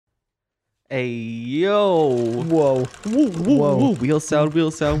Hey, yo. Whoa. Whoa. Wheel sound.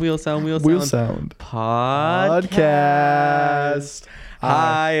 Podcast.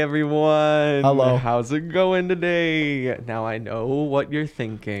 Hi, everyone. Hello. How's it going today? Now I know what you're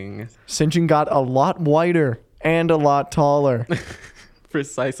thinking. Cynjyn got a lot whiter and a lot taller.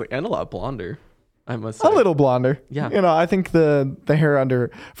 Precisely. And a lot blonder, I must say. A little blonder. Yeah. You know, I think the hair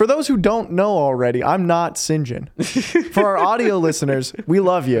under... For those who don't know already, I'm not Cynjyn. For our audio listeners, we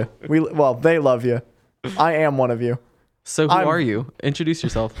love you. Well, they love you. I am one of you. So who are you? Introduce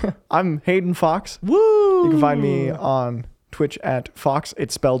yourself. I'm Hayden Fox. Woo! You can find me on Twitch at Fox.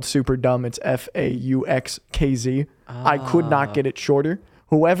 It's spelled super dumb. It's FAUXKZ. I could not get it shorter.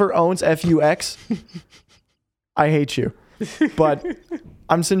 Whoever owns FUX, I hate you. But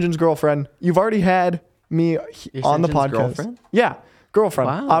I'm Cynjyn's girlfriend. You've already had me on the Cynjyn's podcast. Girlfriend? Yeah, girlfriend.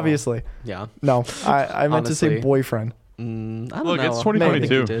 Wow. Obviously. Yeah. No, I meant to say Honestly. boyfriend. I don't Look, know. it's I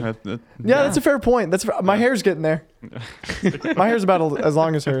think you 2022. did. Yeah, that's a fair point. My hair's getting there. My hair's about as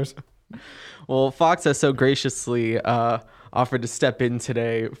long as hers. Well, Fox has so graciously offered to step in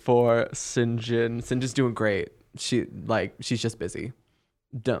today for Cynjyn. Cynjyn's doing great. She's just busy.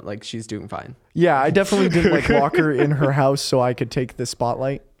 She's doing fine. Yeah, I definitely didn't lock her in her house so I could take the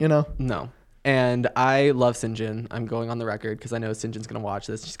spotlight, you know? No. And I love Cynjyn. I'm going on the record because I know Cynjyn's going to watch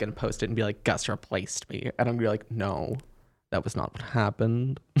this. She's going to post it and be like, Gus replaced me. And I'm going to be like, no, that was not what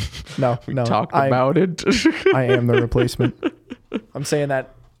happened. No, we talked about it. I am the replacement. I'm saying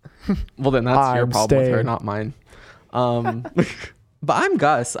that. Well, then that's your I'm problem with her, staying. not mine. But I'm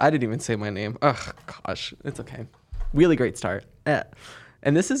Gus. I didn't even say my name. Ugh, gosh, it's okay. Really great start.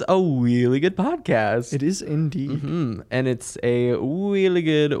 And this is a really good podcast. It is indeed. Mm-hmm. And it's a really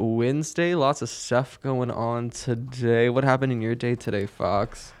good Wednesday. Lots of stuff going on today. What happened in your day today,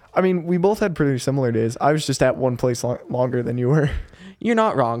 Fox? I mean, we both had pretty similar days. I was just at one place longer than you were. You're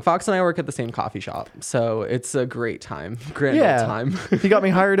not wrong. Fox and I work at the same coffee shop, so it's a great time. Grand old time. He got me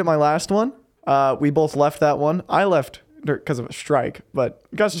hired at my last one. We both left that one. I left because of a strike, but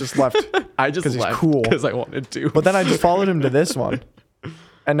Gus just left. I just 'cause he's left cool. because I wanted to. But then I just followed him to this one.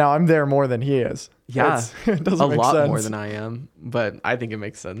 And now I'm there more than he is. Yeah, It doesn't a make lot sense. more than I am, but I think it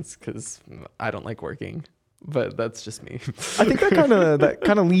makes sense because I don't like working. But that's just me. I think that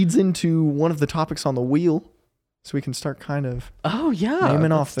kind of leads into one of the topics on the wheel, so we can start kind of Oh yeah, naming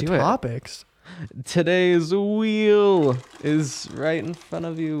let's off the do it. topics. Today's wheel is right in front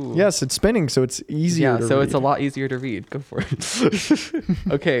of you. Yes, it's spinning, so it's easier. Yeah, so it's a lot easier to read. Go for it.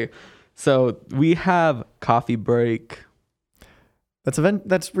 Okay, so we have coffee break.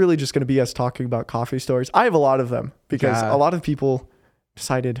 That's really just going to be us talking about coffee stories. I have a lot of them because Yeah. a lot of people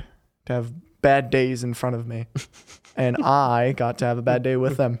decided to have bad days in front of me, and I got to have a bad day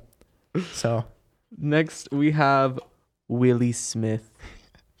with them. So Next, we have Willie Smith.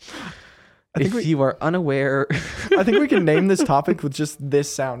 I think You are unaware. I think we can name this topic with just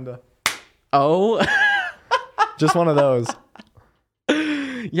this sound. Oh, Just one of those.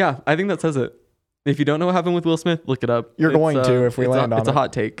 yeah, I think that says it. If you don't know what happened with Will Smith, look it up. You're going to if we land on It's a it.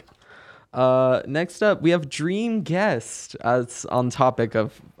 hot take. Next up, we have dream guest. It's on topic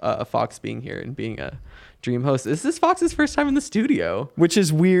of Fox being here and being a dream host. Is this Fox's first time in the studio? Which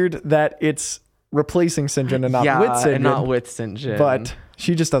is weird that it's replacing Cynjyn and not with Cynjyn. and not with Cynjyn. But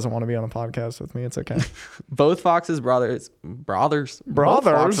she just doesn't want to be on a podcast with me. It's okay. Both Fox's brothers Both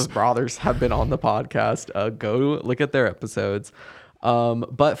Fox's brothers have been on the podcast. Go look at their episodes.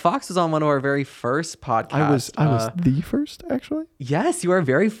 But Fox was on one of our very first podcasts. I was the first, actually. Yes, you are our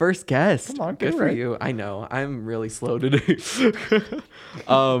very first guest. Come on, good get it for right. you. I know. I'm really slow today.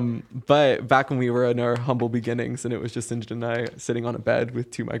 But back when we were in our humble beginnings, and it was just Cynjyn and I sitting on a bed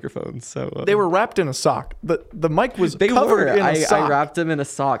with two microphones. So They were wrapped in a sock. The mic was they covered were. in a sock. I wrapped them in a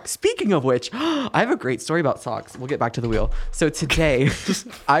sock. Speaking of which, I have a great story about socks. We'll get back to the wheel. So today,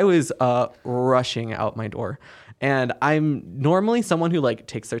 I was rushing out my door. And I'm normally someone who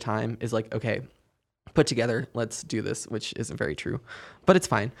takes their time, is like, okay, put together, let's do this, which isn't very true, but it's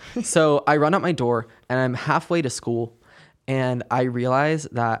fine. So I run out my door and I'm halfway to school and I realize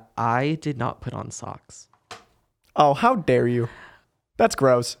that I did not put on socks. Oh, how dare you? That's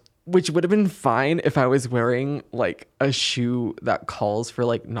gross. Which would have been fine if I was wearing a shoe that calls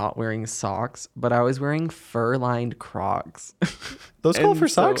for not wearing socks, but I was wearing fur-lined Crocs. Those call And for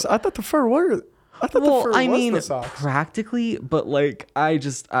socks? I thought the fur were. I thought the fur was the socks. Practically, but I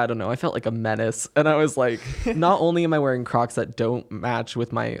don't know. I felt like a menace. And I was like, not only am I wearing Crocs that don't match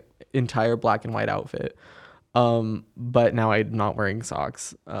with my entire black and white outfit, But now I'm not wearing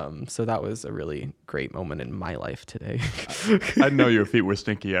socks. So that was a really great moment in my life today. I know your feet were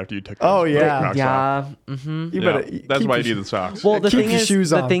stinky after you took those Oh, yeah. Crocs off. Yeah. Mm-hmm. You Yeah, better that's keep why your you need the socks. Well, the Keep thing your is, shoes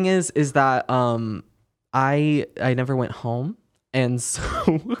the on. thing is that I never went home, and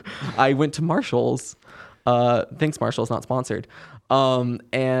so I went to Marshall's. Thanks, Marshall's, not sponsored.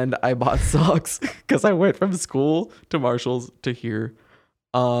 And I bought socks because I went from school to Marshall's to here.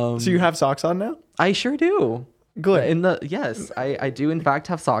 So you have socks on now? I sure do. Good. Yes, I do in fact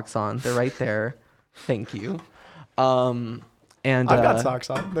have socks on. They're right there. Thank you. And I've got socks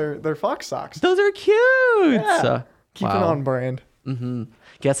on. They're Fox socks. those are cute. Yeah. Keep it on brand. Mm-hmm.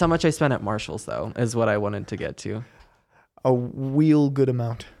 Guess how much I spent at Marshall's though is what I wanted to get to. A wheel good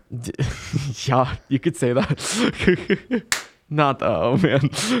amount. Yeah, you could say that. Not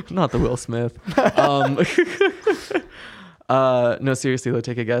the Will Smith. No, seriously, let's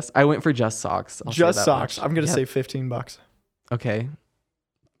take a guess. I went for just socks. I'll say Just that socks. much. I'm gonna Yeah. say $15. Okay.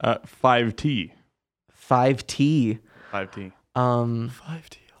 5T. 5T. 5T.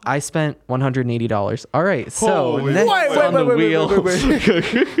 5T. I spent $180. All right, so Holy- next Wait, on the wait, wheel, wait.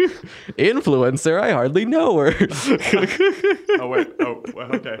 influencer. I hardly know her. Oh, wait. Oh,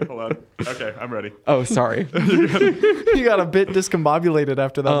 well, okay. Hold on. Okay, I'm ready. Oh, sorry. You got a bit discombobulated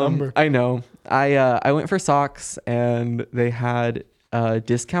after that number. I know. I went for socks, and they had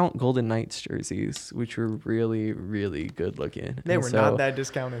discount Golden Knights jerseys, which were really, really good looking. They And were so, not that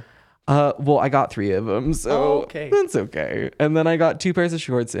discounted. Well, I got 3 of them, so Oh, okay. that's okay. And then I got 2 pairs of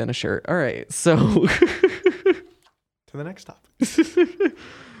shorts and a shirt. All right, so To the next topic.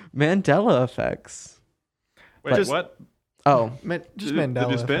 Mandella effects. Wait, Just- what? Oh, Just Did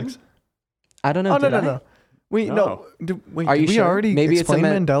Mandela you spin? effects. I don't know. Oh, no, did no, I? no. Wait, no. Wait, Are did you we sure? already Maybe it's a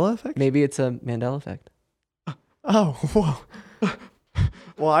explain Mandela effect? Maybe it's a Mandela effect. Oh, whoa.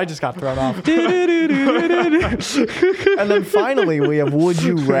 Well, I just got thrown off. And then finally, we have Would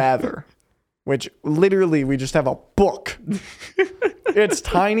You Rather, which literally we just have a book. It's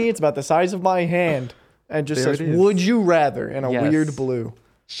tiny. It's about the size of my hand. And just There says, it is. Would You Rather in a Yes. weird blue.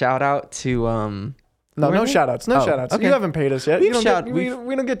 Shout out to No shout outs. No Oh, shout outs. okay. You haven't paid us yet. We've You don't shout- get,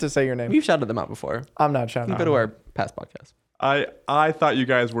 we don't get to say your name. We've shouted them out before. I'm not shouting Go out. to our past podcast. I thought you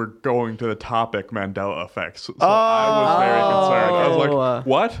guys were going to the topic Mandela effects. So I was very concerned. I was like,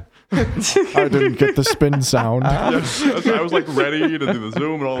 what? I didn't get the spin sound. I was like ready to do the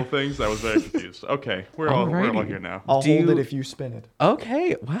Zoom and all the things. I was very confused. Okay, we're all Alrighty. here now. I'll Do hold you- it if you spin it.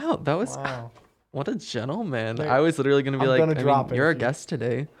 Okay. Wow. That was Wow. what a gentleman. There- I was literally gonna be I'm like, gonna drop it you're a if you- guest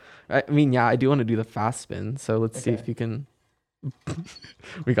today. I mean, yeah, I do want to do the fast spin. So let's see if Okay. you can.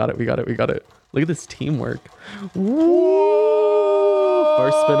 We got it. Look at this teamwork. Woo!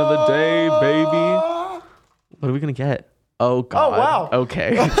 First spin of the day, baby. What are we gonna get? Oh God. wow.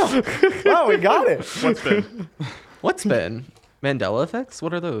 Okay. Wow, we got it. What's been? What spin? Mandela effects?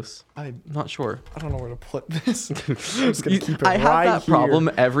 What are those? I'm Not sure. not know where to put this. I'm just gonna keep it I have right that here.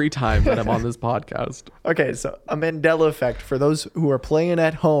 problem every time that I'm on this podcast. Okay, so a Mandela effect for those who are playing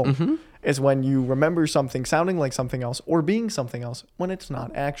at home is when you remember something sounding like something else or being something else when it's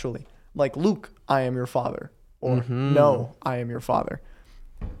not actually. Like Luke, I am your father. Or no, I am your father.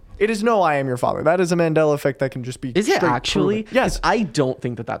 It is no, I am your father. That is a Mandela effect that can just be Is it straight actually? proven. Yes. I don't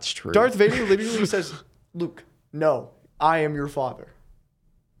think that that's true. Darth Vader literally says, Luke, no, I am your father.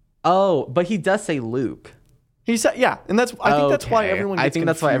 Oh, but he does say Luke. He said, yeah, and that's I think that's why Okay. everyone gets I think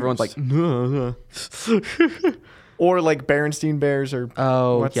that's why everyone's like, confused. Or like Berenstein Bears or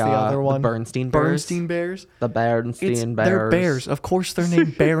oh, what's yeah, the other one? Bernstein Bears. Bernstein Bears. The Bernstein Bears. They're bears. Of course they're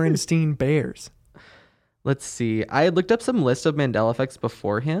named Berenstein Bears. Let's see. I had looked up some list of Mandela effects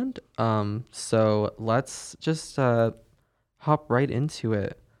beforehand. So let's just hop right into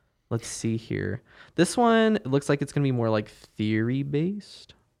it. Let's see here. This one looks like it's gonna be more like theory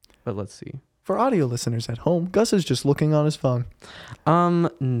based, but let's see. For audio listeners at home, Gus is just looking on his phone.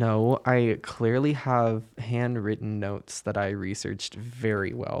 No, I clearly have handwritten notes that I researched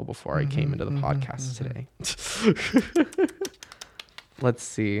very well before I came into the podcast today. Let's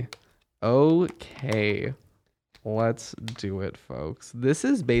see. Okay, let's do it, folks. This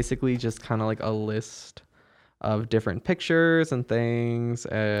is basically just kind of like a list of different pictures and things,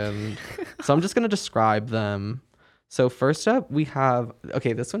 and so I'm just gonna describe them. So first up, we have,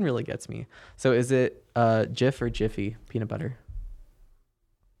 okay, this one really gets me. So is it Jif or Jiffy peanut butter?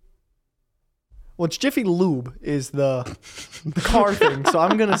 Well, it's Jiffy Lube is the car thing, so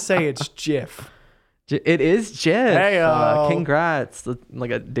I'm gonna say it's Jif. It is Jif. Heyo. Congrats.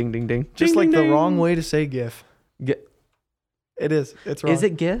 Like a ding, ding, ding. Just Ding, like ding, the ding. wrong way to say GIF. It is. It's wrong. Is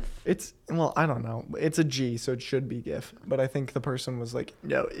it GIF? It's, well, I don't know. It's a G, so it should be GIF. But I think the person was like,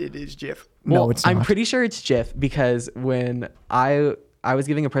 no, it is GIF. Well, No, it's not. I'm pretty sure it's GIF because when I was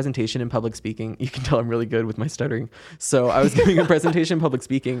giving a presentation in public speaking, you can tell I'm really good with my stuttering. So I was giving a presentation in public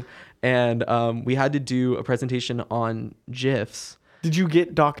speaking, and we had to do a presentation on GIFs. Did you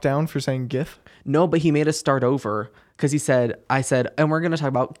get docked down for saying GIF? No, but he made us start over because I said, and we're going to talk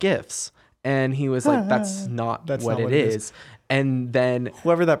about GIFs. And he was like, that's not what it is. And then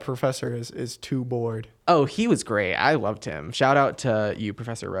whoever that professor is too bored. Oh, he was great. I loved him. Shout out to you,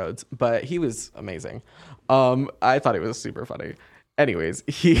 Professor Rhodes. But he was amazing. I thought it was super funny. Anyways,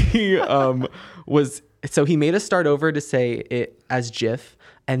 he was, so he made us start over to say it as GIF.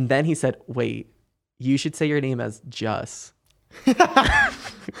 And then he said, wait, you should say your name as Jus.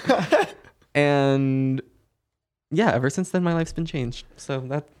 And yeah, ever since then, my life's been changed. So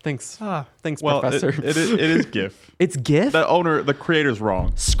thanks. Thanks, Professor. It is GIF. It's GIF? The creator's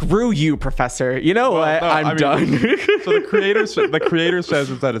wrong. Screw you, Professor. You know what? No, I'm done. So the creator says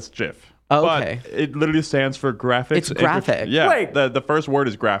is that it's GIF. Okay. But it literally stands for graphics. It's graphic. Yeah. Wait. The first word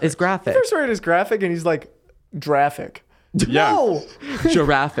is graphic. It's graphic. First word is graphic, and he's like, graphic. Yeah. No.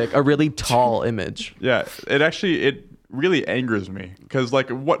 Giraffic, a really tall image. Yeah. It really angers me because like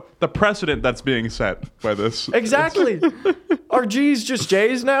what the precedent that's being set by this. Exactly. Are G's just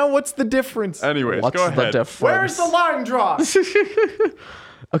J's now? What's the difference? Anyways, What's go the ahead. difference? Where's the line draw?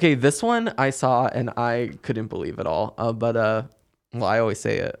 Okay, this one I saw and I couldn't believe it all. Well, I always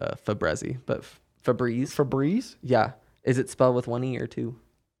say Fabrezi, but Febreze. Febreze? Yeah. Is it spelled with one E or two?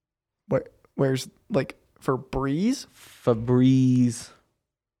 Where's like Febreze? Febreze.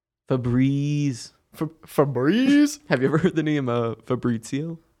 Febreze. Febreze? Have you ever heard the name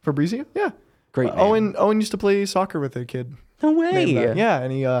Fabrizio? Fabrizio? Yeah. Great name. Owen used to play soccer with a kid. No way. Yeah,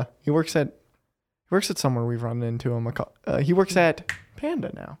 and he works at somewhere we've run into him. He works at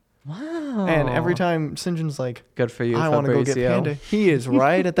Panda now. Wow. And every time Cynjyn's like, good for you, I want to go get Panda, he is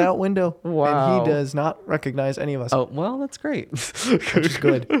right at that window. Wow. And he does not recognize any of us. Oh, well, that's great. Which is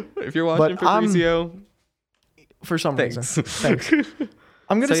good. If you're watching Fabrizio, for some reason. thanks. Thanks.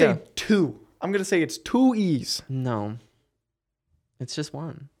 I'm going to say yeah. 2. I'm going to say it's 2 E's. No. It's just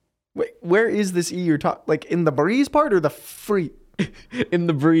one. Wait, where is this E you're talking? Like in the breeze part or the free? In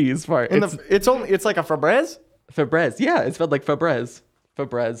the breeze part. It's like a Febreze? Febreze. Yeah, it's spelled like Febreze.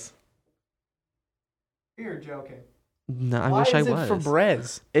 Febreze. You're joking. No, I wish I was. Why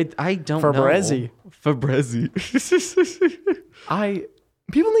is it Febreze? I don't Febreze. know. Febreze.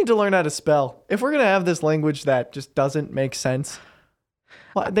 People need to learn how to spell. If we're going to have this language that just doesn't make sense,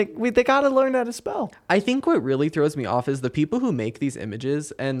 well, they got to learn how to spell. I think what really throws me off is the people who make these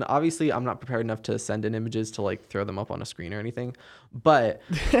images, and obviously I'm not prepared enough to send in images to like throw them up on a screen or anything, but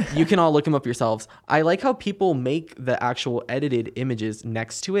you can all look them up yourselves. I like how people make the actual edited images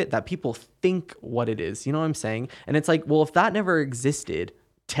next to it that people think what it is. You know what I'm saying? And it's like, well, if that never existed,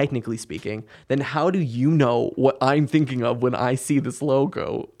 technically speaking, then how do you know what I'm thinking of when I see this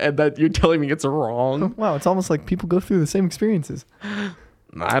logo and that you're telling me it's wrong? Wow, it's almost like people go through the same experiences.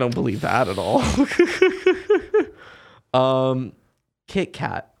 I don't believe that at all. Kit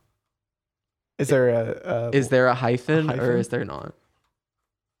Kat. Is there a hyphen or is there not?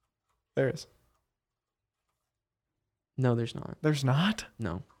 There is. No, there's not. There's not?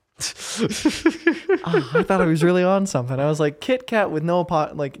 No. I thought I was really on something. I was like, Kit Kat with no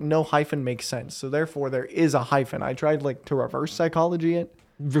hyphen makes sense. So therefore there is a hyphen. I tried like to reverse psychology it.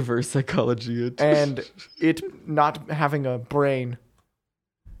 And it not having a brain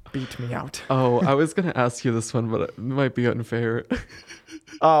beat me out. Oh, I was going to ask you this one, but it might be unfair.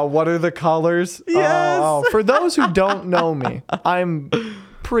 What are the colors? Yes. For those who don't know me, I'm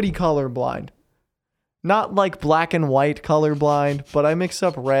pretty colorblind. Not like black and white colorblind, but I mix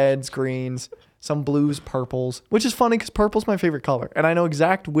up reds, greens, some blues, purples, which is funny because purple's my favorite color. And I know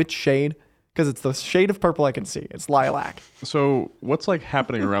exact which shade because it's the shade of purple I can see. It's lilac. So what's like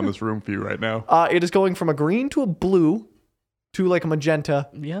happening around this room for you right now? It is going from a green to a blue to like a magenta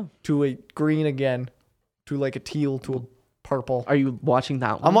to a green again to like a teal to a purple. Are you watching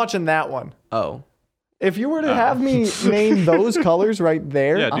that one? I'm watching that one. Oh. If you were to have me name those colors right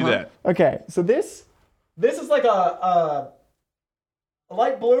there. Yeah, do that. Okay, so this is like a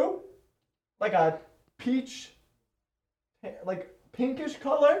light blue, like a peach, like pinkish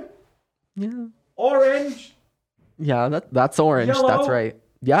color. Yeah. Orange. Yeah, that's orange. Yellow, that's right.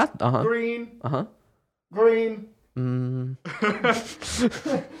 Yeah. Green. Green.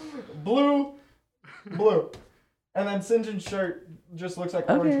 Blue. And then Cynjyn's shirt just looks like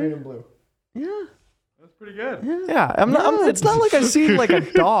orange, green, and blue. Yeah. That's pretty good. Yeah, it's not like I see like a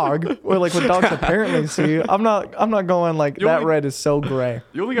dog or like what dogs apparently see. I'm not going like that red is so gray.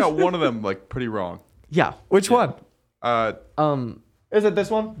 You only got one of them like pretty wrong. Yeah. Which one? Is it this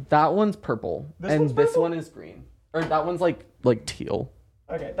one? That one's purple, one's this purple? one is green, or that one's like teal.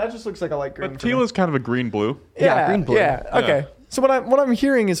 Okay, that just looks like a light green. But teal is kind of a green blue. Yeah, green blue. Yeah. Okay. So what I'm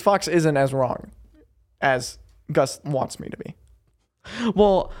hearing is Fox isn't as wrong as Gus wants me to be.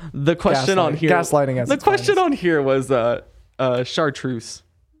 Well, the question on here, gaslighting as the its question finest. on here was chartreuse.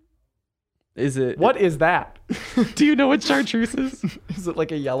 Is it? What is that? Do you know what chartreuse is? Is it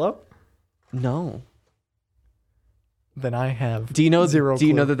like a yellow? No. Then I have. Do you know? zero Do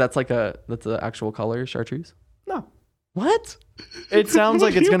you know clue. that's the actual color chartreuse? No. What? It sounds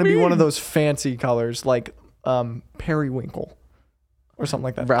like What it's do you gonna be one of mean? those fancy colors like periwinkle or something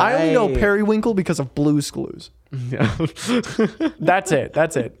like that. I only know Right. periwinkle because of Blue's Clues. Yeah. That's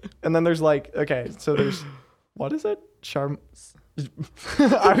it. And then there's like, okay, so there's, what is it? I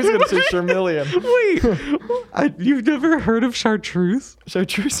was gonna say charmeleon. Wait, you've never heard of chartreuse?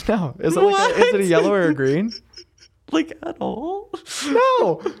 Chartreuse? No. Is it a yellow or a green? Like at all?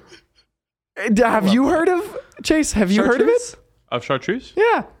 No. Have you heard of Chase? Have you heard of it? Of chartreuse?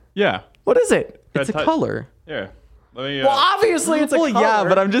 Yeah. Yeah. What is it? It's a color. Yeah. Let me. Well, obviously it's a color. Yeah,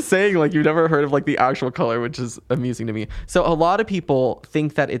 but I'm just saying, like, you've never heard of like the actual color, which is amusing to me. So a lot of people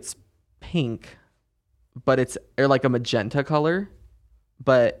think that it's pink, but it's or like a magenta color,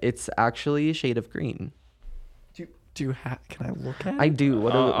 but it's actually a shade of green. Do you have? Can I look at it? I do.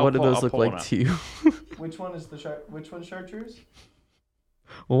 What do those look like to you? Which one is which one's chartreuse?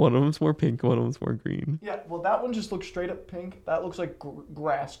 Well, one of them's more pink, one of them's more green. Yeah, well, that one just looks straight up pink. That looks like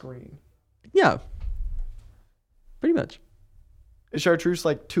grass green. Yeah, pretty much. Is chartreuse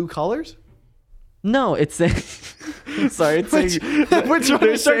like two colors? No, it's saying. Sorry, it's saying. Which one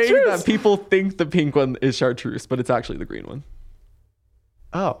they're is saying chartreuse? that people think the pink one is chartreuse, but it's actually the green one.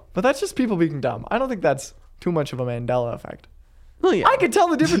 Oh, but that's just people being dumb. I don't think that's too much of a Mandela effect. Well, yeah. I can tell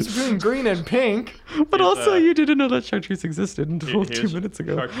the difference between green and pink. But also, you didn't know that chartreuse existed until 2 here's minutes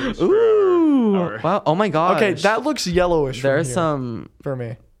ago. chartreuse for Ooh! our- Wow! Oh my gosh! Okay, that looks yellowish. There's from here for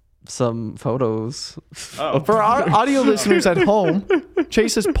me. some photos. Oh. For our audio listeners at home,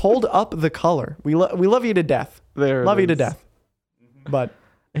 Chase has pulled up the color. We love you to death. There, Love it you to is. death. But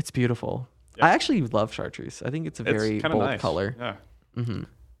It's beautiful. Yeah. I actually love chartreuse. I think it's a very kinda bold nice. color. Yeah. Mm-hmm.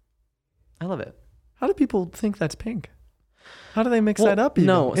 I love it. how do people think that's pink? How do they mix Well, that up? Even?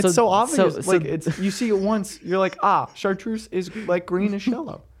 no, it's so- so obvious. so- like it's you see it once, you're like, chartreuse is like greenish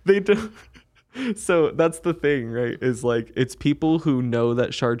yellow. They do. So that's the thing, right? Is like it's people who know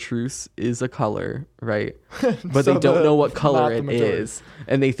that chartreuse is a color, right? But So they don't know what not color the it majority. is,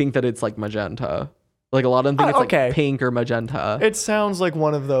 and they think that it's like magenta. Like a lot of them think it's okay. like pink or magenta. It sounds like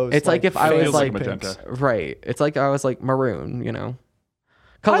one of those. It's like if I was feels like like magenta. right. It's like I was like maroon, you know,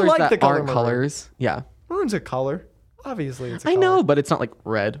 colors like that the color aren't maroon. colors. Yeah, maroon's a color. Obviously, it's a I color. know, but it's not like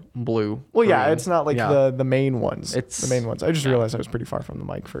red, blue. Well, yeah, green. it's not like Yeah. the main ones. It's- the main ones. I just realized I was pretty far from the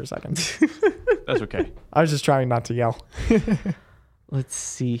mic for a second. That's okay. I was just trying not to yell. Let's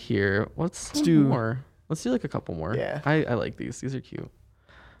see here. Let's do- more. Let's do like a couple more. Yeah. I like these. These are cute.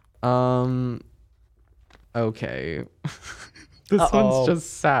 Okay. This Uh-oh. one's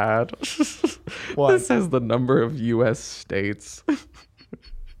just sad. What? This has the number of U.S. states.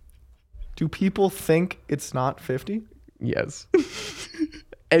 Do people think it's not 50? Yes.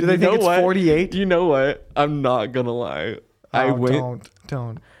 And Do they you think know it's what? 48? You know what? I'm not gonna lie. I Oh, went.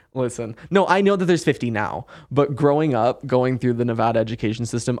 Don't. Listen, no, I know that there's 50 now, but growing up, going through the Nevada education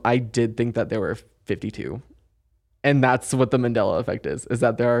system, I did think that there were 52. And that's what the Mandela effect is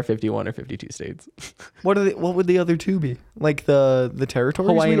that there are 51 or 52 states. What would the other two be? Like the territories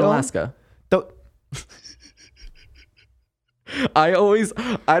Hawaii we and own? Alaska. Th-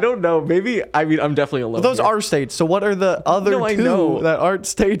 I don't know. Maybe, I mean, I'm definitely alone. those here. are states. So what are the other No, I two know. that aren't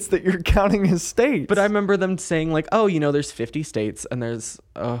states that you're counting as states? But I remember them saying like, oh, you know, there's 50 states and there's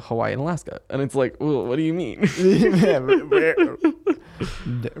Hawaii and Alaska. And it's like, well, what do you mean?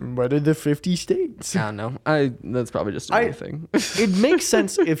 What are the 50 states? I don't know. That's probably just a me thing. It makes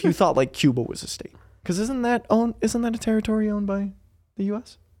sense if you thought like Cuba was a state. Because isn't that a territory owned by the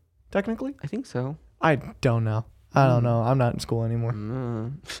U.S. technically? I think so. I don't know. I don't know. I'm not in school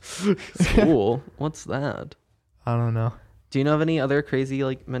anymore. Cool. What's that? I don't know. Do you know of any other crazy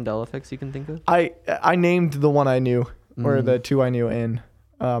like Mandela effects you can think of? I named the one I knew, or the two I knew in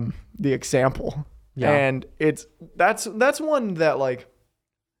the example. Yeah. And that's one that like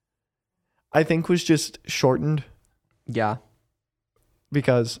I think was just shortened, Yeah.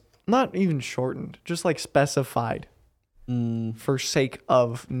 because not even shortened, just like specified for sake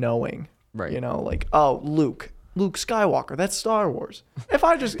of knowing. Right. You know, like, oh, Luke Skywalker, that's Star Wars. If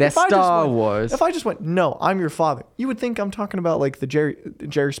I just Wars. If I just went, no, I'm your father, you would think I'm talking about like the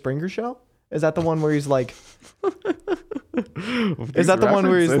Jerry Springer show. Is that the one where he's like? Is that the one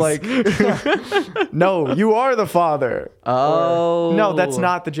where he's like? No, you are the father. Oh. Or, no, that's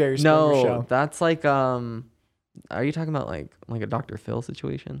not the Jerry Springer show. No, that's like Are you talking about like a Dr. Phil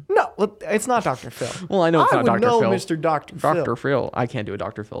situation? No, it's not Dr. Phil. Well, I know it's not Dr. Phil. Mr. Dr. Phil. Dr. Phil. I can't do a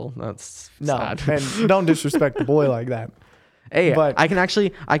Dr. Phil. That's sad. And don't disrespect the boy like that. Hey, but I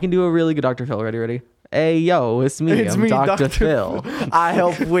can do a really good Dr. Phil. Ready? Hey, yo, it's me. I'm Dr. Phil. I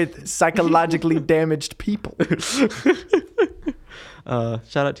help with psychologically damaged people.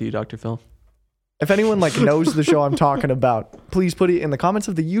 Shout out to you, Dr. Phil. If anyone like knows the show I'm talking about, please put it in the comments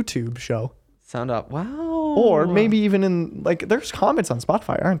of the YouTube show. Sound up. Wow. Or maybe even in like there's comments on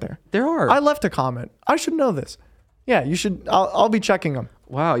Spotify, aren't there? There are. I left a comment. I should know this. Yeah, you should. I'll be checking them.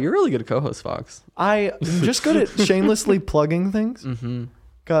 Wow, you're really good at co-host, Fox. I'm just good at shamelessly plugging things.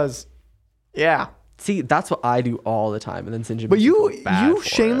 Because, yeah. See, that's what I do all the time, and then Cynjyn. But you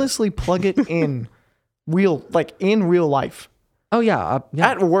shamelessly plug it in real life. Oh yeah,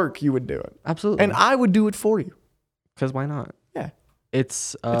 At work, you would do it. Absolutely. And I would do it for you. Because why not? Yeah.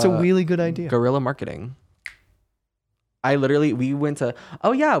 It's a really good idea. Guerrilla marketing. We went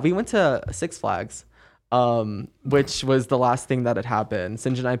to Six Flags, which was the last thing that had happened.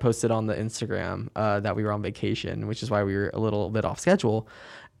 Cynjyn and I posted on the Instagram that we were on vacation, which is why we were a little bit off schedule.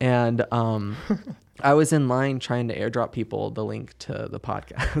 And I was in line trying to airdrop people the link to the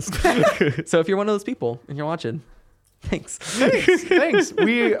podcast. So if you're one of those people and you're watching, thanks. Thanks.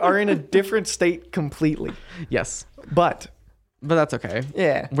 We are in a different state completely. Yes. But that's okay.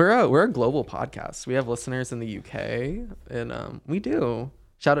 Yeah. We're a global podcast. We have listeners in the UK, and we do.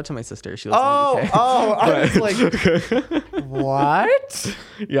 Shout out to my sister. She lives in the UK. I was like, what?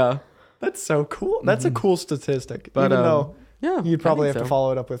 Yeah. That's so cool. That's a cool statistic. But, even though yeah, you'd probably have to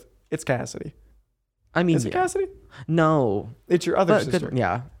follow it up with, it's Cassidy. I mean, is it Cassidy? No. It's your other sister.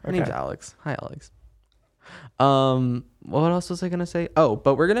 Yeah. Her name's Alex. Hi, Alex. What else was I gonna say? Oh,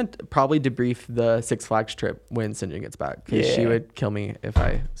 but we're gonna probably debrief the Six Flags trip when Cynjyn gets back, because she would kill me if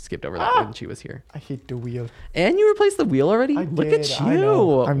I skipped over that when she was here. I hate the wheel. And you replaced the wheel already? Look did. at you. I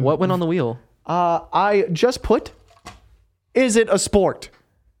know. What went on the wheel? I just put, is it a sport?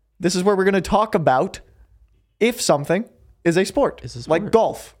 This is where we're gonna talk about if something is a sport. Like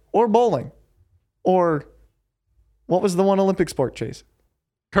golf or bowling, or what was the one Olympic sport, Chase?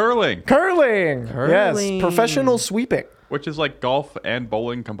 Curling. Yes, professional sweeping. Which is like golf and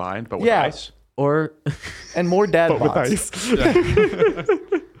bowling combined, but with ice. And more dad But with bods. ice.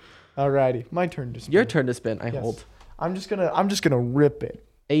 Alrighty, my turn to spin. Your turn to spin. I hold. I'm just gonna rip it.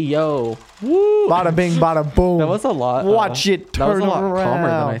 Hey yo. Woo. Bada bing, bada boom. That was a lot. Watch it turn That was a lot around. calmer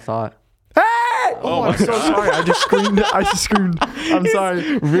than I thought. Hey! Oh, I'm so sorry. I just screamed. I'm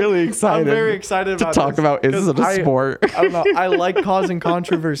sorry. Really excited. I'm very excited to about talk this, about is it a sport? I don't know. I like causing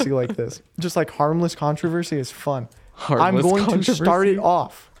controversy like this. Just like harmless controversy is fun. I'm going to start it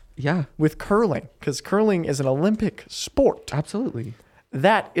off with curling, because curling is an Olympic sport. Absolutely.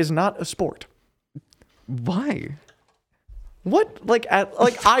 That is not a sport. Why? What?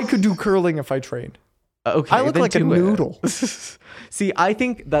 I could do curling if I trained. Okay, I look like a noodle. See, I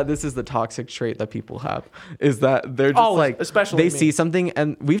think that this is the toxic trait that people have, is that they're just especially they see something,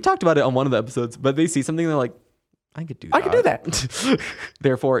 and we've talked about it on one of the episodes, but they see something and they're like, I could do that.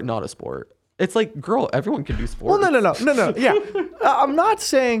 Therefore, not a sport. It's like, girl, everyone can do sports. Well, no. Yeah. I'm not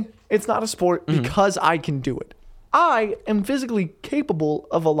saying it's not a sport because I can do it. I am physically capable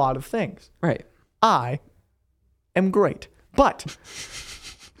of a lot of things. Right. I am great. But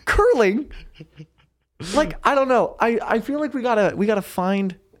curling, I don't know. I feel like we gotta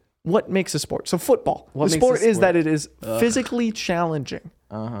find what makes a sport. So football. The sport is that it is physically challenging.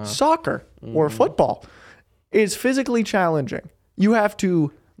 Soccer or football is physically challenging. You have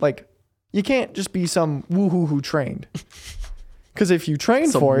to you can't just be some woohoo who trained. Because if you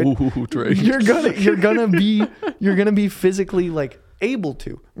train for it, you're gonna be physically able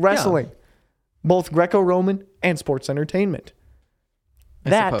to. Wrestling, both Greco-Roman and sports entertainment.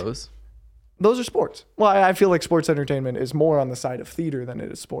 I suppose. Those are sports. Well, I feel like sports entertainment is more on the side of theater than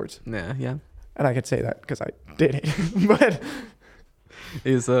it is sports. Yeah. And I could say that because I did it. But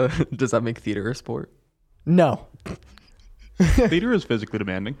does that make theater a sport? No. Theater is physically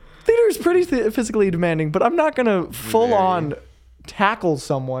demanding. Theater is pretty physically demanding, but I'm not gonna full on tackle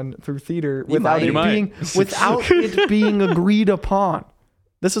someone through theater without it being agreed upon.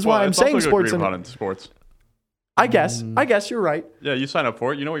 This is why I'm saying sports. In sports. I guess you're right. Yeah, you sign up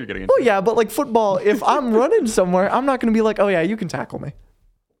for it. You know what you're getting into. Well, yeah, but football, if I'm running somewhere, I'm not going to be like, oh, yeah, you can tackle me.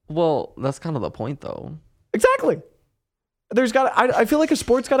 Well, that's kind of the point, though. Exactly. I feel like a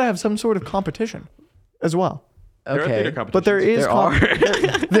sport's got to have some sort of competition as well. There are Okay. theater competitions. But there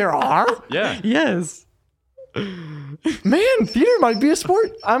is there are? Yeah. Yes. Man, theater might be a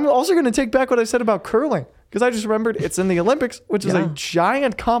sport. I'm also going to take back what I said about curling because I just remembered it's in the Olympics, which is a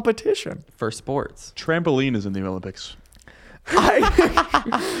giant competition. For sports. Trampoline is in the Olympics.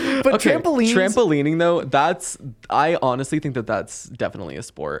 But trampolining though, I honestly think that's definitely a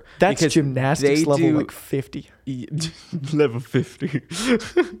sport. That's because gymnastics they level do- like 50. level 50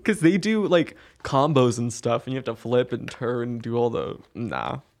 because they do like combos and stuff and you have to flip and turn and do all the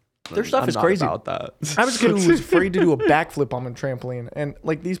Their stuff I'm is not crazy. about that. I was a kid who was afraid to do a backflip on a trampoline, and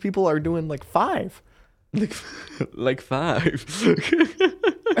like these people are doing like 5. like 5.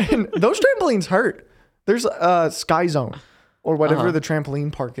 And those trampolines hurt. There's Sky Zone or whatever the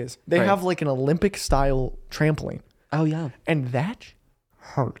trampoline park is. They Right. have like an Olympic style trampoline, Oh yeah. and that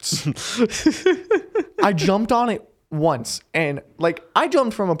hurts. I jumped on it once, and like I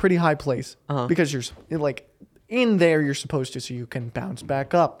jumped from a pretty high place because you're like in there you're supposed to, so you can bounce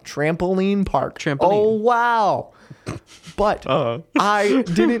back up. Trampoline park. Trampoline. Oh wow. But I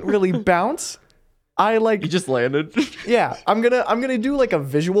didn't really bounce. I like You just landed. yeah, I'm gonna do like a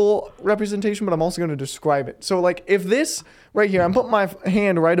visual representation, but I'm also gonna describe it. So like if this right here, I'm putting my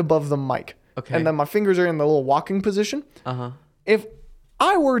hand right above the mic. Okay. And then my fingers are in the little walking position. Uh-huh. If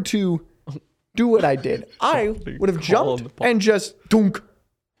I were to do what I did, I would have jumped and just dunk.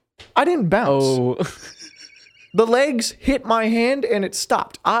 I didn't bounce. Oh. The legs hit my hand and it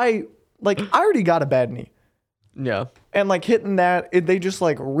stopped. I already got a bad knee. Yeah. And like hitting that, they just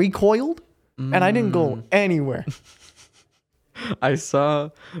like recoiled and I didn't go anywhere. I saw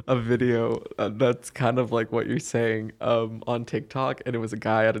a video that's kind of like what you're saying on TikTok, and it was a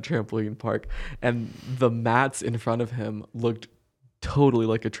guy at a trampoline park, and the mats in front of him looked totally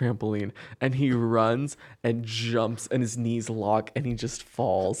like a trampoline, and he runs and jumps, and his knees lock, and he just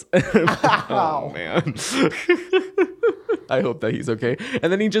falls. Oh man. I hope that he's okay.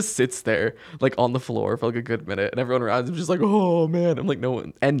 And then he just sits there like on the floor for like a good minute, and everyone around him just like, oh man. I'm like, no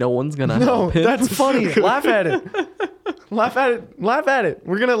one's gonna No, help him. that's funny. Laugh at it. Laugh at it. Laugh at it.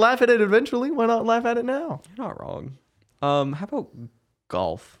 We're gonna laugh at it eventually. Why not laugh at it now? You're not wrong. How about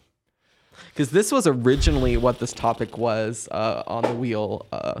golf? Because this was originally what this topic was on the wheel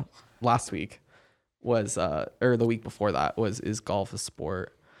last week, was or the week before that is golf a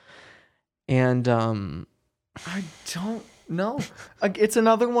sport? And I don't know. It's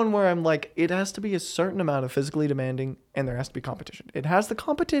another one where I'm like, it has to be a certain amount of physically demanding, and there has to be competition. It has the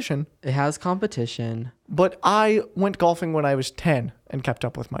competition, it has competition. but I went golfing when I was 10 and kept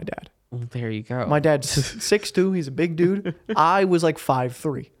up with my dad. Well, there you go. My dad's 6'2". He's a big dude. I was like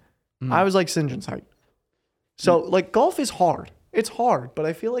 5'3". I was like Cynjyn's height. So like golf is hard. It's hard, but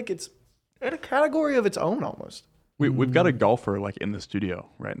I feel like it's in a category of its own almost. We've got a golfer like in the studio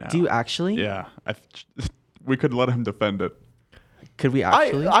right now. Do you actually? Yeah. We could let him defend it. Could we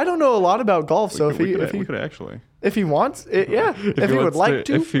actually? I don't know a lot about golf, so we could actually. if he wants, yeah, if he would like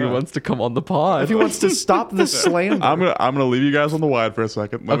to, if he wants to come on the pod, if he wants to stop the slander. I'm gonna leave you guys on the wide for a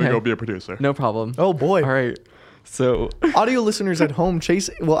second. Let me Okay. go be a producer. no problem. Oh boy. All right. So Audio listeners at home, Chase.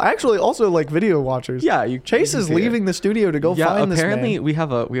 Well, actually, also like video watchers. yeah, Chase you is can see it. leaving the studio to go Yeah, find apparently this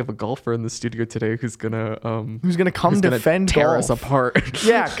man. we have a golfer in the studio today who's gonna Who's gonna come who's gonna defend tear golf? us apart.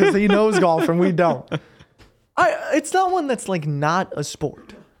 Yeah, because he knows golf and we don't. It's not one that's like not a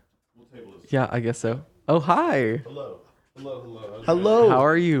sport. Yeah, I guess so. Oh, hi. Hello. How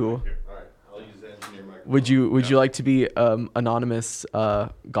are you? Would you like to be anonymous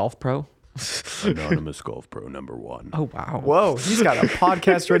golf pro? Anonymous Golf Pro #1. Oh wow. Whoa, he's got a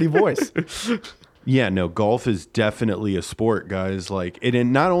podcast ready voice. Yeah, no, golf is definitely a sport, guys. Like,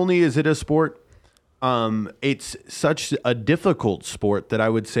 and not only is it a sport, it's such a difficult sport that I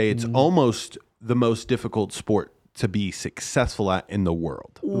would say it's almost the most difficult sport to be successful at in the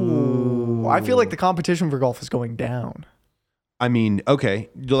world. Ooh, I feel like the competition for golf is going down. I mean, okay,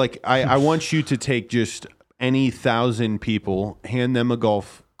 like I want you to take just any 1,000 people, hand them a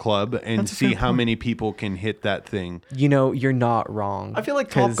golf club, and That's a see fair how point. many people can hit that thing. You know, you're not wrong. I feel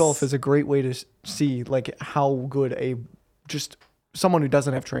like Top Golf is a great way to see like how good just someone who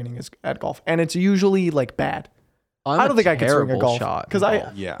doesn't have training is at golf, and it's usually like bad. I don't think I could swing a golf shot because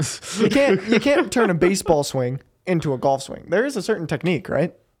Yeah. you can't turn a baseball swing into a golf swing. There is a certain technique,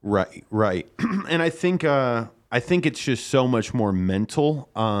 right? Right. And I think it's just so much more mental.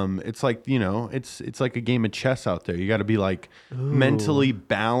 It's like, it's like a game of chess out there. You got to be like mentally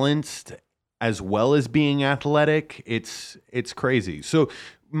balanced as well as being athletic. It's crazy. So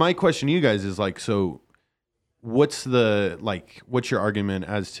my question to you guys is like, so what's your argument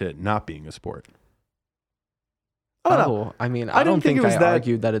as to it not being a sport? I don't know. I mean, I I don't didn't think think it was I that-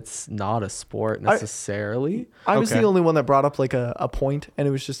 argued that it's not a sport necessarily. I was Okay. the only one that brought up like a point, and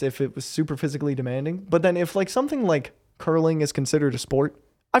it was just if it was super physically demanding. But then if like something like curling is considered a sport,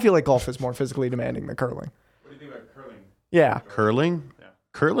 I feel like golf is more physically demanding than curling. What do you think about curling? Yeah. Curling? Yeah.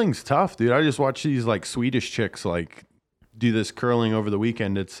 Curling's tough, dude. I just watch these like Swedish chicks like do this curling over the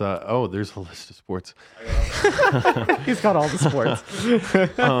weekend. It's there's a list of sports. He's got all the sports.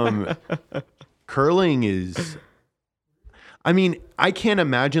 Curling is, I mean, I can't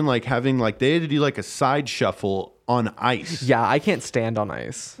imagine like having like they had to do like a side shuffle on ice. Yeah, I can't stand on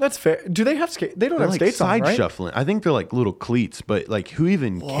ice. That's fair. Do they have skate? They don't They're have like skates side on, right? shuffling. I think they're like little cleats, but like who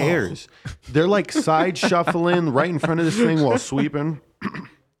even cares? They're like side shuffling right in front of this thing while sweeping.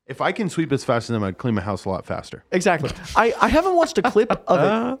 If I can sweep as fast as them, I'd clean my house a lot faster. Exactly. I haven't watched a clip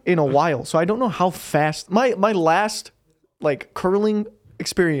of it in a while, so I don't know how fast. My last like curling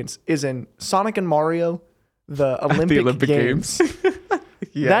experience is in Sonic and Mario, the Olympic Games.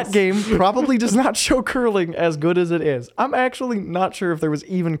 That game probably does not show curling as good as it is. I'm actually not sure if there was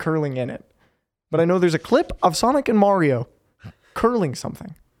even curling in it, but I know there's a clip of Sonic and Mario curling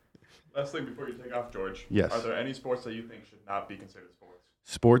something. Last thing before you take off, George. Yes. Are there any sports that you think should not be considered sports?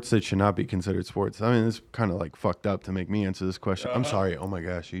 Sports that should not be considered sports. I mean, it's kind of like fucked up to make me answer this question. I'm sorry. Oh my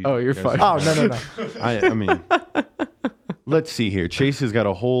gosh. You're guys- fine. Oh no. I mean, let's see here. Chase has got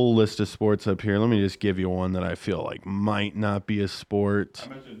a whole list of sports up here. Let me just give you one that I feel like might not be a sport. I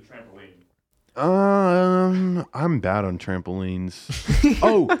mentioned trampoline. I'm bad on trampolines.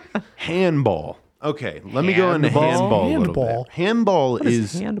 Oh, handball. Okay, let me go into Handball? handball a little Handball? bit. Handball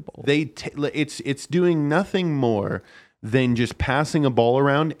is is handball? it's doing nothing more than just passing a ball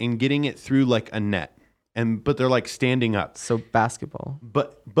around and getting it through like a net. But they're like standing up. So basketball.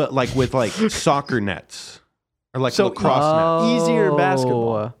 But like with like soccer nets or like So- lacrosse Easier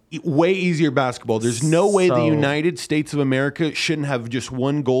basketball. nets. Way easier basketball. There's no way the So- United States of America shouldn't have just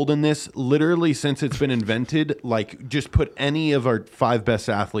won gold in this. Literally since it's been invented, like just put any of our 5 best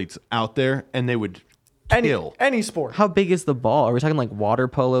athletes out there and they would kill. Any sport. How big is the ball? Are we talking like water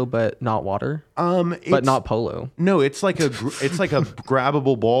polo, but not water? But It's- not polo. No, it's like a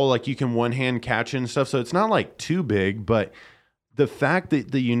grabbable ball, like you can one hand catch it and stuff. So it's not like too big, but the fact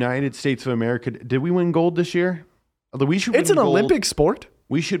that the United States of America did we win gold this year? We should. It's win an gold. Olympic sport.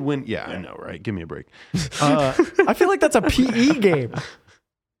 We should win. Yeah, I know, right? Give me a break. I feel like that's a PE game.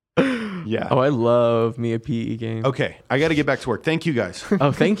 Yeah. Oh, I love me a PE game. Okay, I got to get back to work. Thank you guys.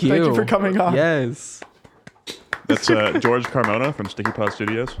 Oh, thank you. Thank you for coming on. Yes. That's George Carmona from Sticky Paws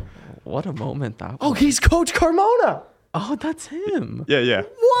Studios. What a moment that was. Oh, he's Coach Carmona. Oh, that's him. Yeah.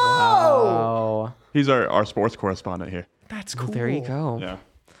 Whoa. Oh, He's our sports correspondent here. That's cool. there you go. Yeah.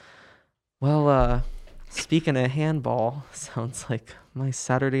 Well, speaking of handball, sounds like my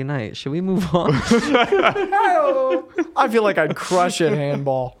Saturday night. Should we move on? I feel like I'd crush at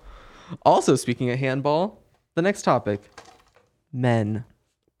handball. Also, speaking of handball, the next topic, men.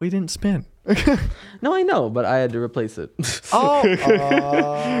 We didn't spin. No, I know, but I had to replace it. Oh.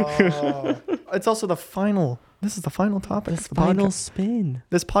 It's also the final. This is the final topic. This of the final podcast. spin.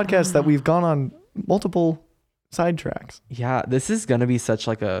 This podcast that we've gone on multiple sidetracks. Yeah, this is gonna be such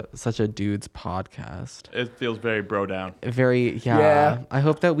a dude's podcast. It feels very bro down. Very Yeah. I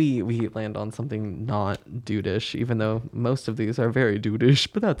hope that we land on something not dudeish, even though most of these are very dudeish,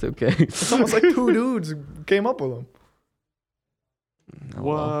 but that's okay. It's almost like 2 dudes came up with them. Oh,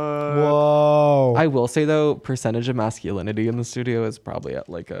 What? well. Whoa. I will say though, percentage of masculinity in the studio is probably at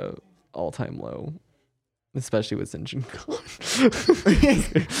like a all-time low, especially with Cynjyn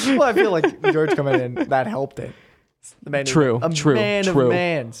gone. Well, I feel like George coming in, that helped it. The man True, a true, man true. of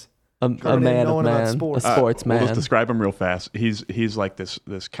mans. a Coming in man of knowing about man, a sports. sportsman. We'll just describe him real fast. He's like this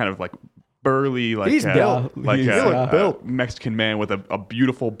kind of like burly, like He's built. like He's built. Mexican man with a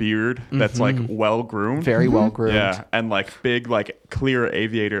beautiful beard that's like well groomed. Very well groomed. Yeah, and like big like clear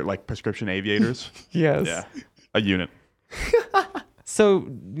aviator like prescription aviators. Yes. Yeah, a unit. So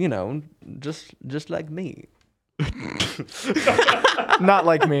just like me. Not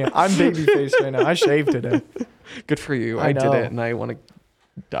like me. I'm baby faced right now. I shaved today. Good for you. I I did know. it, and I want to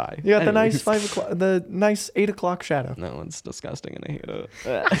die. You got the Anyways. nice 5 o'clock, the nice 8 o'clock shadow. No, it's disgusting, and I hate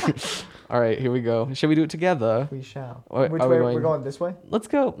it. All right, here we go. Should we do it together? We shall. Or- Which are we way? going- We're going this way? Let's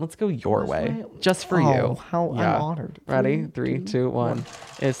go your way, way? just for Oh, you. how Yeah. I'm honored. Ready? 3, 2, 1.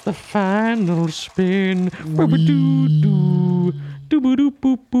 It's the final spin. Boo-ba-doo-doo.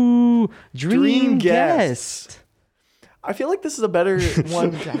 Doo-ba-doo-boo-boo. Dream Dream guest. I feel like this is a better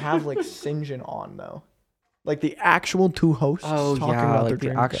one to have like Cynjyn on though. Like the actual two hosts talking about their like the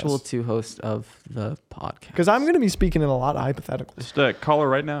dream actual guests. two hosts of the podcast. Because I'm going to be speaking in a lot of hypotheticals. Just call her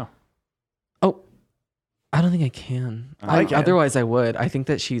right now. Oh, I don't think I can. I can. Otherwise, I would. I think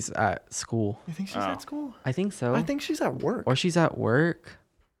that she's at school. You think she's at school? I think so. I think she's at work. Or she's at work.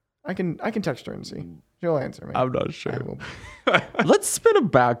 I can text her and see. She'll answer me. I'm not I sure. will. Let's spin a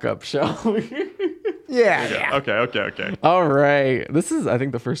backup, shall we? Yeah. Okay. All right. This is, I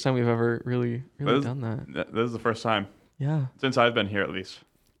think, the first time we've ever really done that. This is the first time Yeah. since I've been here, at least.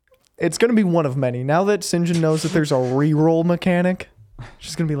 It's going to be one of many. Now that Cynjyn knows that there's a re-roll mechanic,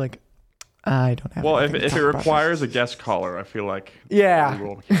 she's going to be like, I don't have Well, if anything to it talk about requires a guest caller, I feel like. Yeah. we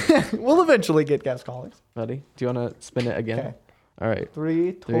will. this. We'll eventually get guest callers. Buddy, do you want to spin it again? Okay. All right.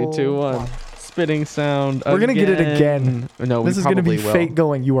 3, 3, 2, 1. Spitting sound. We're going to get it again. No, This we is going to be probably will. fate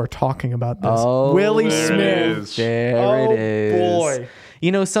going. You are talking about this. Oh, Willie there it Smith. is. There Oh, it is. boy.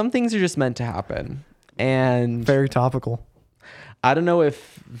 You know, some things are just meant to happen. And Very topical. I don't know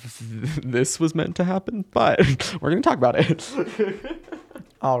if this was meant to happen, but we're going to talk about it.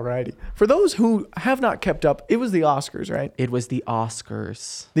 Alrighty. For those who have not kept up, it was the Oscars, right? It was the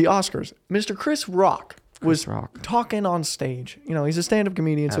Oscars. The Oscars. Mr. Chris Rock was Rock. talking on stage. You know, he's a stand-up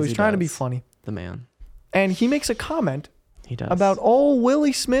comedian, so As he's he trying to be does. funny. The man. And he makes a comment He does. about old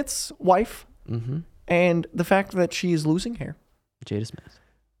Willie Smith's wife Mm-hmm. and the fact that she is losing hair. Jada Smith.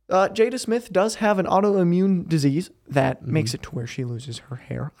 Jada Smith does have an autoimmune disease that Mm-hmm. makes it to where she loses her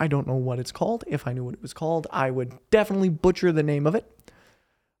hair. I don't know what it's called. If I knew what it was called, I would definitely butcher the name of it.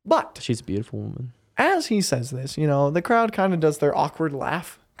 But She's a beautiful woman. as he says this, you know, the crowd kind of does their awkward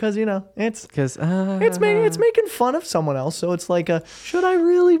laugh because, you know, it's Because it's making fun of someone else. So it's like, should I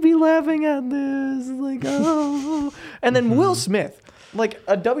really be laughing at this? Like, oh. And then Will Smith, like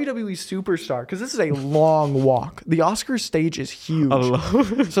a WWE superstar, because this is a long walk. The Oscar stage is huge.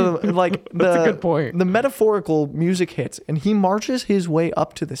 So like That's a good point. The metaphorical music hits and he marches his way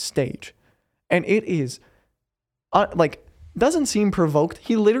up to the stage. And it is like doesn't seem provoked.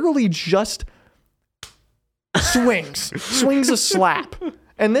 He literally just swings a slap.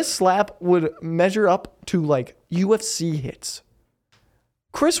 And this slap would measure up to like UFC hits.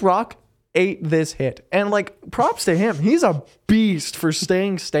 Chris Rock ate this hit. And like props to him. He's a beast for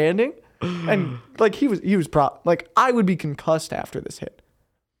staying standing. And like he was like I would be concussed after this hit.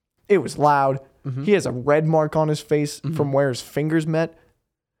 It was loud. Mm-hmm. He has a red mark on his face from where his fingers met.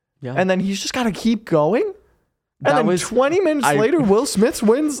 Yeah. And then he's just got to keep going. And That then was- 20 minutes later, Will Smith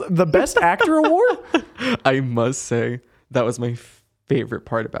wins the Best Actor award. I must say that was my favorite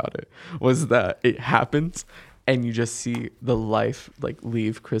part about it was that it happens and you just see the life like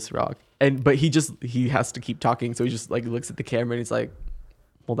leave Chris Rock. But he has to keep talking. So he just like looks at the camera and he's like,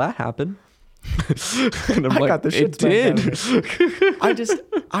 well, that happened. And I'm I like, got the it shit. did.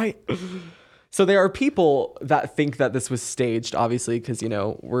 So there are people that think that this was staged, obviously, because, you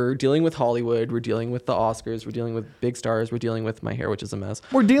know, we're dealing with Hollywood, we're dealing with the Oscars, we're dealing with big stars, we're dealing with my hair, which is a mess.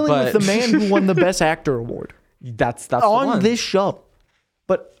 We're dealing with But- the man who won the Best Actor award That's the on one. this show.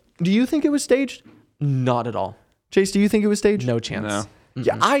 But do you think it was staged? Not at all. Chase, do you think it was staged? No chance. No.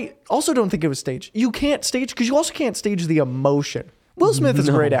 Yeah, I also don't think it was staged. You can't stage because you also can't stage the emotion. Will Smith is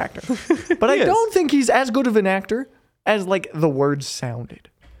a great actor, but I is. don't think he's as good of an actor as like the words sounded.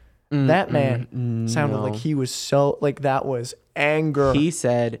 That man sounded no. like he was so like that was anger. He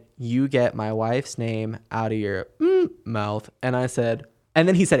said, "You get my wife's name out of your mouth," and I said, and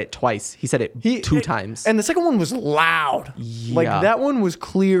then he said it twice. He said it two times. And the second one was loud. Like Yeah. that one was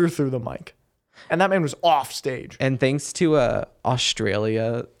clear through the mic. And that man was off stage. And thanks to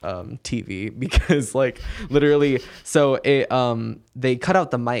Australia TV, because like literally, so it they cut out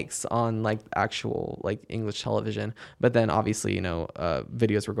the mics on like actual like English television, but then obviously, you know,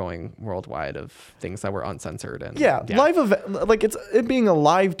 videos were going worldwide of things that were uncensored and Yeah, live event, like it being a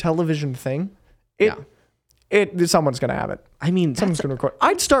live television thing. Someone's gonna have it. I mean, Someone's that's, gonna record.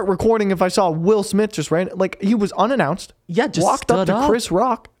 I'd start recording if I saw Will Smith just ran like he was unannounced. Yeah, just walked up stood to up. Chris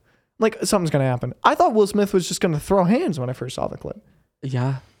Rock. Like something's gonna happen. I thought Will Smith was just gonna throw hands when I first saw the clip.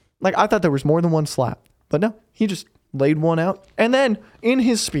 yeah. Like I thought there was more than one slap, but no, he just laid one out. And then in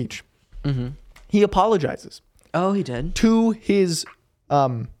his speech, he apologizes Oh, he did. to his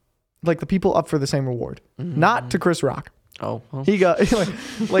like the people up for the same reward, not to Chris Rock. Oh, well, He got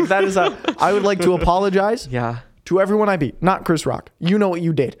like that is I would like to apologize yeah. to everyone I beat, not Chris Rock. You know what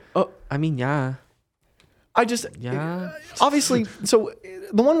you did. Oh, I mean, yeah. I just Yeah. obviously. So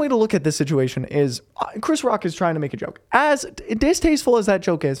the one way to look at this situation is Chris Rock is trying to make a joke. As distasteful as that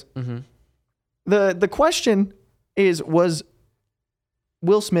joke is, the question is, was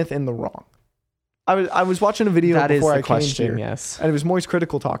Will Smith in the wrong? I was watching a video That is before the I question, came here, yes. and it was Moist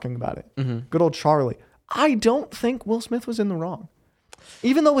Critical talking about it. Good old Charlie. I don't think Will Smith was in the wrong.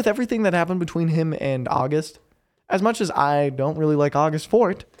 Even though with everything that happened between him and August, as much as I don't really like August for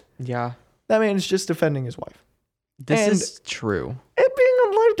it, Yeah. that man is just defending his wife. This And- is true. It being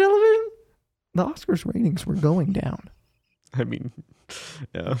on live television, the Oscars ratings were going down. I mean,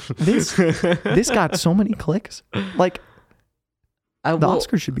 yeah. This got so many clicks. Like, I the will,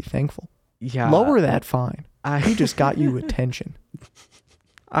 Oscars should be thankful. yeah. Lower that fine. He I just got you attention.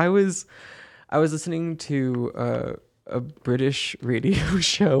 I was listening to a British radio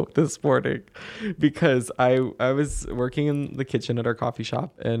show this morning because I was working in the kitchen at our coffee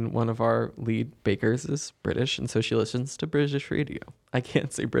shop, and one of our lead bakers is British, and so she listens to British radio. I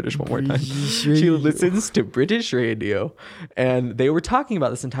can't say British one more time. She listens to British radio, and they were talking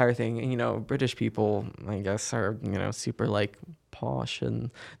about this entire thing. And, you know, British people, I guess, are, you know, super like posh,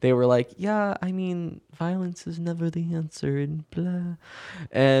 and they were like, yeah, I mean, violence is never the answer, and blah.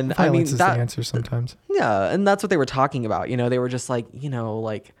 And Violence I mean, is that, the answer sometimes. yeah, and that's what they were talking about. You know, they were just like, you know,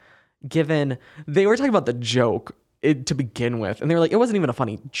 like they were talking about the joke to begin with, and they were like, it wasn't even a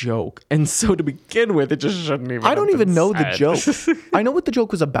funny joke, and so to begin with, it just shouldn't even. I don't have even been know the said. joke. I know what the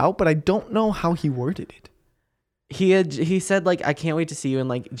joke was about, but I don't know how he worded it. He said like, I can't wait to see you in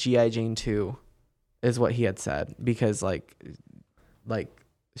like G.I. Jane 2, is what he had said, because like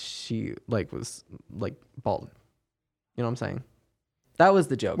she like was like bald. You know what I'm saying? That was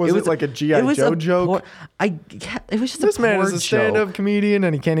the joke. Was it like a G.I. Joe joke? It was just This a man poor is a stand-up joke. comedian,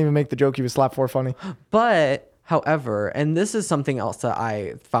 and he can't even make the joke he was slapped for funny. But however, and this is something else that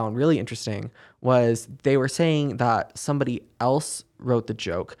I found really interesting, was they were saying that somebody else wrote the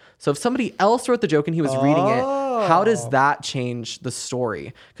joke. So if somebody else wrote the joke and he was reading it, how does that change the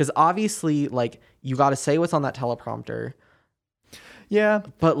story? Because obviously, like, you got to say what's on that teleprompter. Yeah,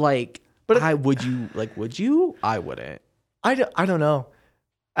 But like, But would you? I wouldn't. I don't know.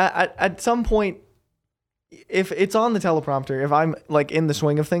 At some point, if it's on the teleprompter, if I'm like in the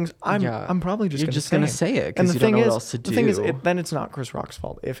swing of things, I'm probably just You're gonna just say gonna it. say it And because the you don't thing know is, what else to do. the thing is, then it's not Chris Rock's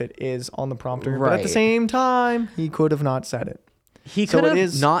fault if it is on the prompter. But at the Right. same time, he could have not said it. He So could it have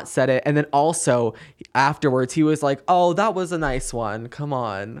is- not said it, and then also afterwards he was like, "Oh, that was a nice one. Come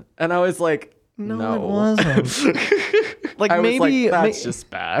on," and I was like, "No, it wasn't. Like I was maybe like, that's just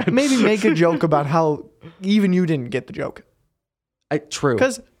bad. maybe make a joke about how even you didn't get the joke. True.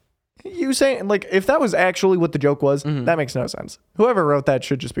 Because you saying, like, if that was actually what the joke was, that makes no sense. Whoever wrote that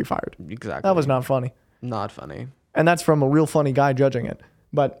should just be fired. Exactly. That was not funny. not funny. And that's from a real funny guy judging it.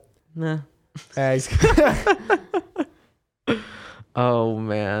 But, Nah. hey, Oh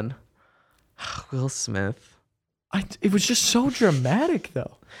man, Will Smith. it was just so dramatic,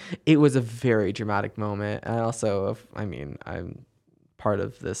 though. It was a very dramatic moment, and also, I'm part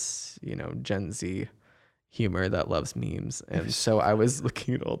of this, Gen Z humor that loves memes, and so I was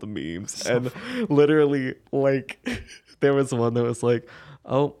looking at all the memes, and literally, like, there was one that was like,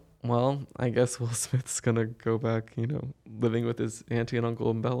 "Oh, well, I guess Will Smith's gonna go back, living with his auntie and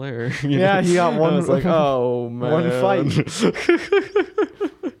uncle in Bel Air." Yeah, he got one. I was like, "Oh man, one fight."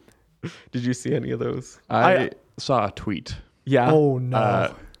 Did you see any of those? I saw a tweet. Yeah. Oh,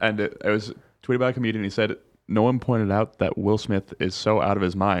 no. And it was tweeted by a comedian. He said, no one pointed out that Will Smith is so out of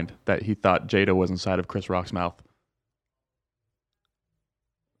his mind that he thought Jada was inside of Chris Rock's mouth.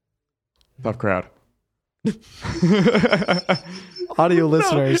 Tough crowd. Audio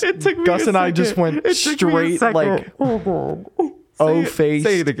listeners, it took me Gus a and I just second. went It took me a straight, second. like, face.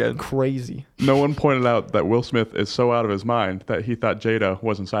 Say it again. Crazy. No one pointed out that Will Smith is so out of his mind that he thought Jada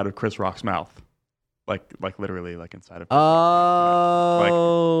was inside of Chris Rock's mouth. Like literally, like inside of Chris Rock's mouth.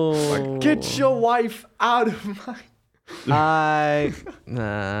 Oh. Get your wife out of my...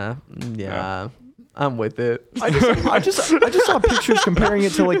 Yeah. I'm with it. I just saw pictures comparing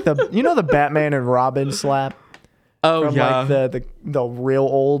it to like the Batman and Robin slap Oh from yeah. like the real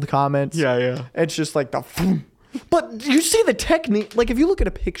old comments. yeah. It's just like the but you see the technique, like if you look at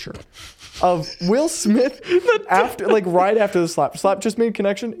a picture of Will Smith after right after the slap just made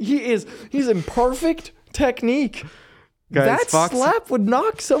connection, he's in perfect technique. Guys, that Fox- slap would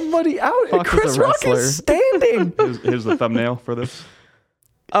knock somebody out, and Fox is Chris a Rock wrestler. is standing. Here's the thumbnail for this.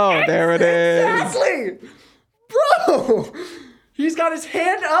 Oh, there it is. Exactly. Bro, he's got his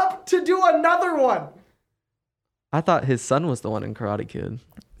hand up to do another one. I thought his son was the one in Karate Kid.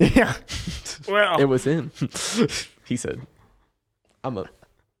 Yeah. Well, It was him. He said,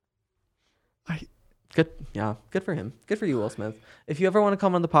 Good. Yeah. Good for him. Good for you, Will Smith. If you ever want to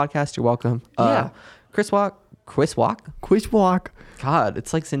come on the podcast, you're welcome. Yeah. Quiz walk. Quiz walk. God,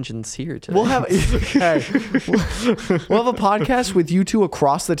 it's like Cynjyn's here today. We'll have we'll have a podcast with you two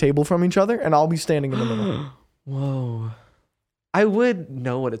across the table from each other, and I'll be standing in the middle. Whoa. I would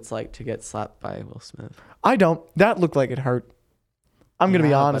know what it's like to get slapped by Will Smith. I don't. That looked like it hurt. I'm gonna be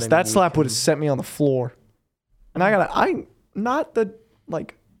Yeah, but honest. I mean, That you slap would can- have sent me on the floor. And I got a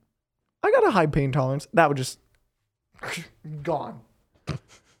high pain tolerance. That would just gone.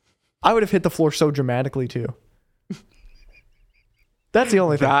 I would have hit the floor so dramatically too. That's the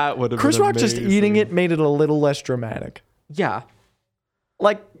only thing. That would have Chris been Rock just amazing. eating it made it a little less dramatic. Yeah.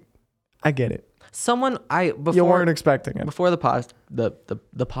 Like, I get it. Someone You weren't expecting it. before the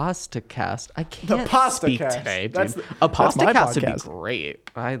pasta cast. I can't The pasta speak cast. today, dude. That's A pasta my cast would podcast. be great.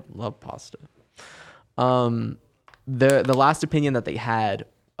 I love pasta. The last opinion that they had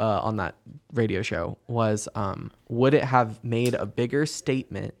on that radio show was, would it have made a bigger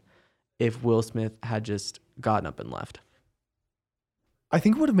statement if Will Smith had just gotten up and left? I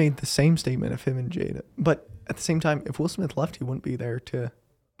think it would have made the same statement of him and Jada. But at the same time, if Will Smith left, he wouldn't be there to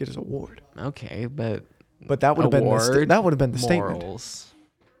get his award. Okay, but That would have been the statement. morals.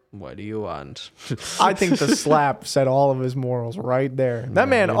 What do you want? I think the slap said all of his morals right there. That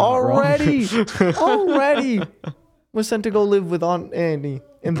man you're not wrong. already was sent to go live with Aunt Annie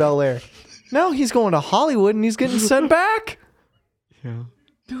in Bel Air. Now he's going to Hollywood and he's getting sent back. Yeah.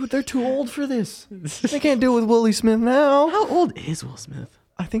 Dude, they're too old for this. They can't do it with Willie Smith now. How old is Will Smith?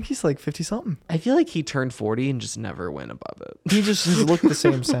 I think he's like 50 something. I feel like he turned 40 and just never went above it. He just has looked the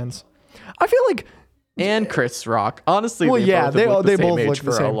same since. I feel like And Chris Rock. Honestly, Well, yeah, they both they looked the same both age look the for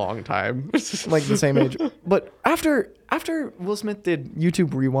a same. long time. like the same age. But after Will Smith did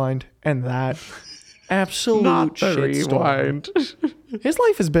YouTube Rewind and that absolute Not the shitstorm, rewind. his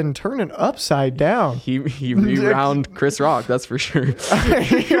life has been turning upside down. He rewound Chris Rock, that's for sure.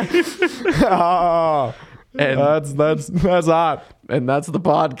 Oh, And that's hot. and that's the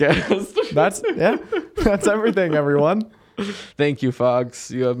podcast. That's everything, everyone. Thank you,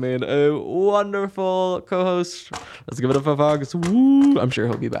 Fox. You have made a wonderful co-host. Let's give it up for Fox. Woo! I'm sure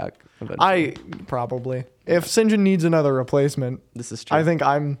he'll be back eventually. I probably, if Cynjyn needs another replacement, This is true. I think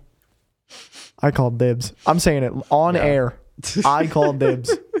I called dibs. I'm saying it on air. I called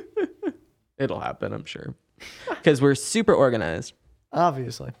dibs. It'll happen, I'm sure. Because we're super organized.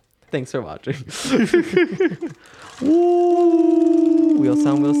 Obviously. Thanks for watching. Woo! Wheel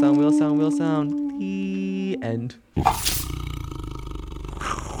sound, wheel sound, wheel sound, wheel sound. The end.